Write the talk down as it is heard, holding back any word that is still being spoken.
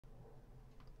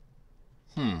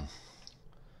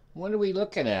What are we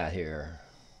looking at here?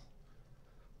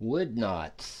 Wood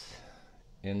knots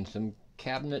in some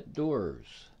cabinet doors.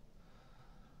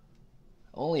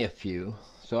 Only a few,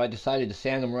 so I decided to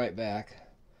sand them right back.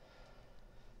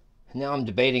 Now I'm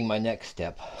debating my next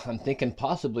step. I'm thinking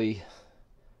possibly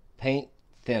paint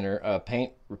thinner,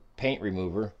 paint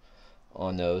remover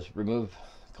on those.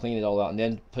 Clean it all out, and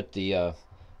then put the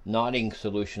knotting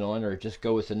solution on, or just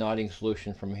go with the knotting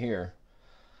solution from here.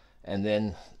 And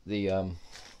then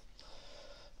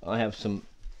I have some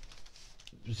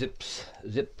zip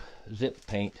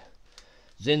paint,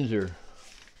 Zinsser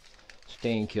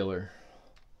stain killer.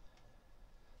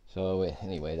 So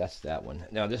anyway, that's that one.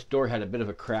 Now this door had a bit of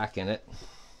a crack in it,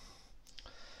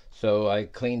 so I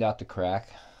cleaned out the crack,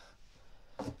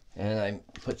 and I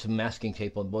put some masking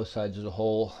tape on both sides of the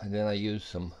hole, and then I used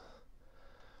some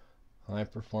high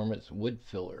performance wood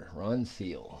filler,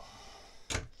 Ronseal,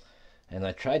 and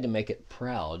I tried to make it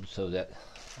proud so that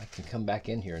I can come back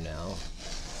in here now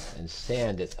and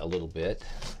sand it a little bit,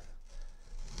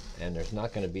 and there's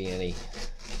not going to be any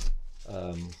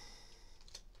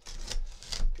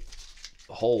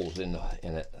holes in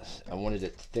it. I wanted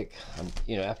it thick.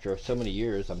 After so many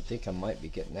years, I think I might be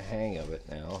getting the hang of it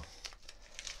now.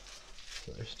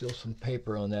 So there's still some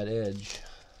paper on that edge.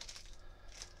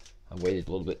 I waited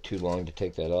a little bit too long to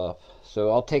take that off.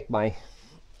 So I'll take my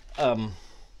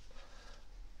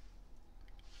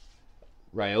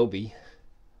Ryobi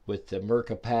with the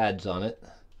Mirka pads on it,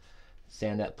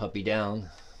 sand that puppy down,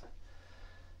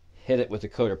 hit it with a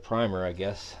coat of primer, I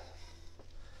guess,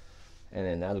 and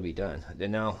then that'll be done.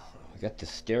 Then now I got the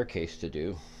staircase to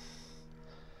do,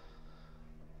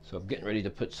 so I'm getting ready to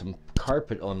put some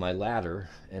carpet on my ladder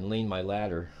and lean my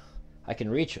ladder. I can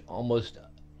reach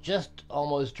just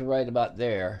almost right about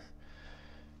there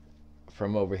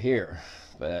from over here,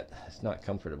 but it's not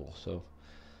comfortable, so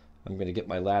I'm going to get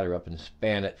my ladder up and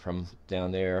span it from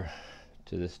down there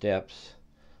to the steps.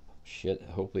 Shit,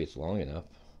 hopefully it's long enough.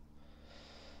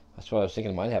 That's what I was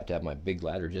thinking. I might have to have my big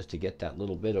ladder just to get that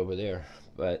little bit over there,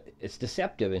 but it's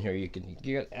deceptive in here. You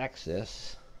get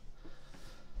access.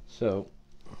 So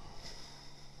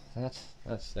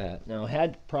that's that. Now I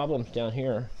had problems down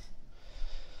here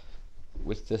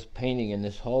with this painting in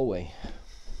this hallway.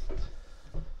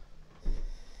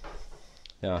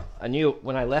 Now I knew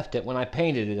when I left it, when I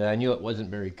painted it, I knew it wasn't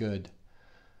very good,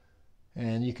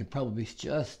 and you could probably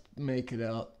just make it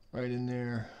out right in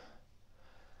there.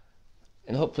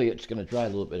 And hopefully it's going to dry a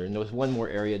little bit. And there was one more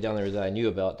area down there that I knew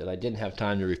about that I didn't have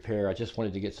time to repair. I just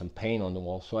wanted to get some paint on the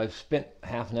wall. So I've spent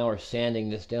half an hour sanding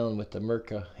this down with the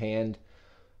Mirka hand,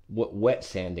 wet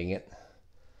sanding it,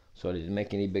 so I didn't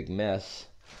make any big mess.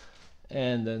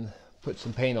 And then put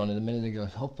some paint on it a minute ago.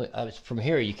 Hopefully, from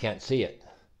here you can't see it.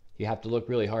 You have to look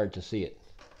really hard to see it.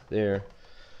 There.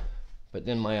 But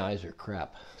then my eyes are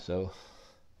crap. So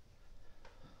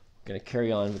I'm going to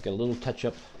carry on. We've got a little touch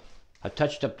up. I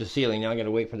touched up the ceiling. Now I got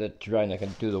to wait for that to dry, and I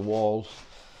can do the walls.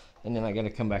 And then I got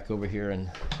to come back over here and,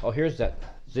 oh, here's that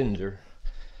Zinsser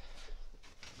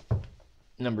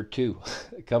number 2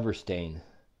 cover stain.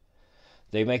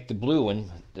 They make the blue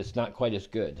one that's not quite as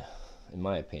good, in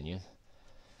my opinion,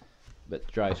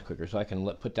 but dries quicker, so I can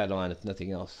put that on if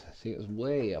nothing else. See, it was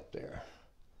way up there.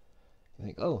 You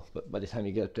think, oh, but by the time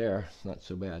you get up there, it's not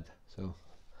so bad. So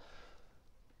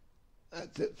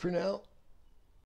that's it for now.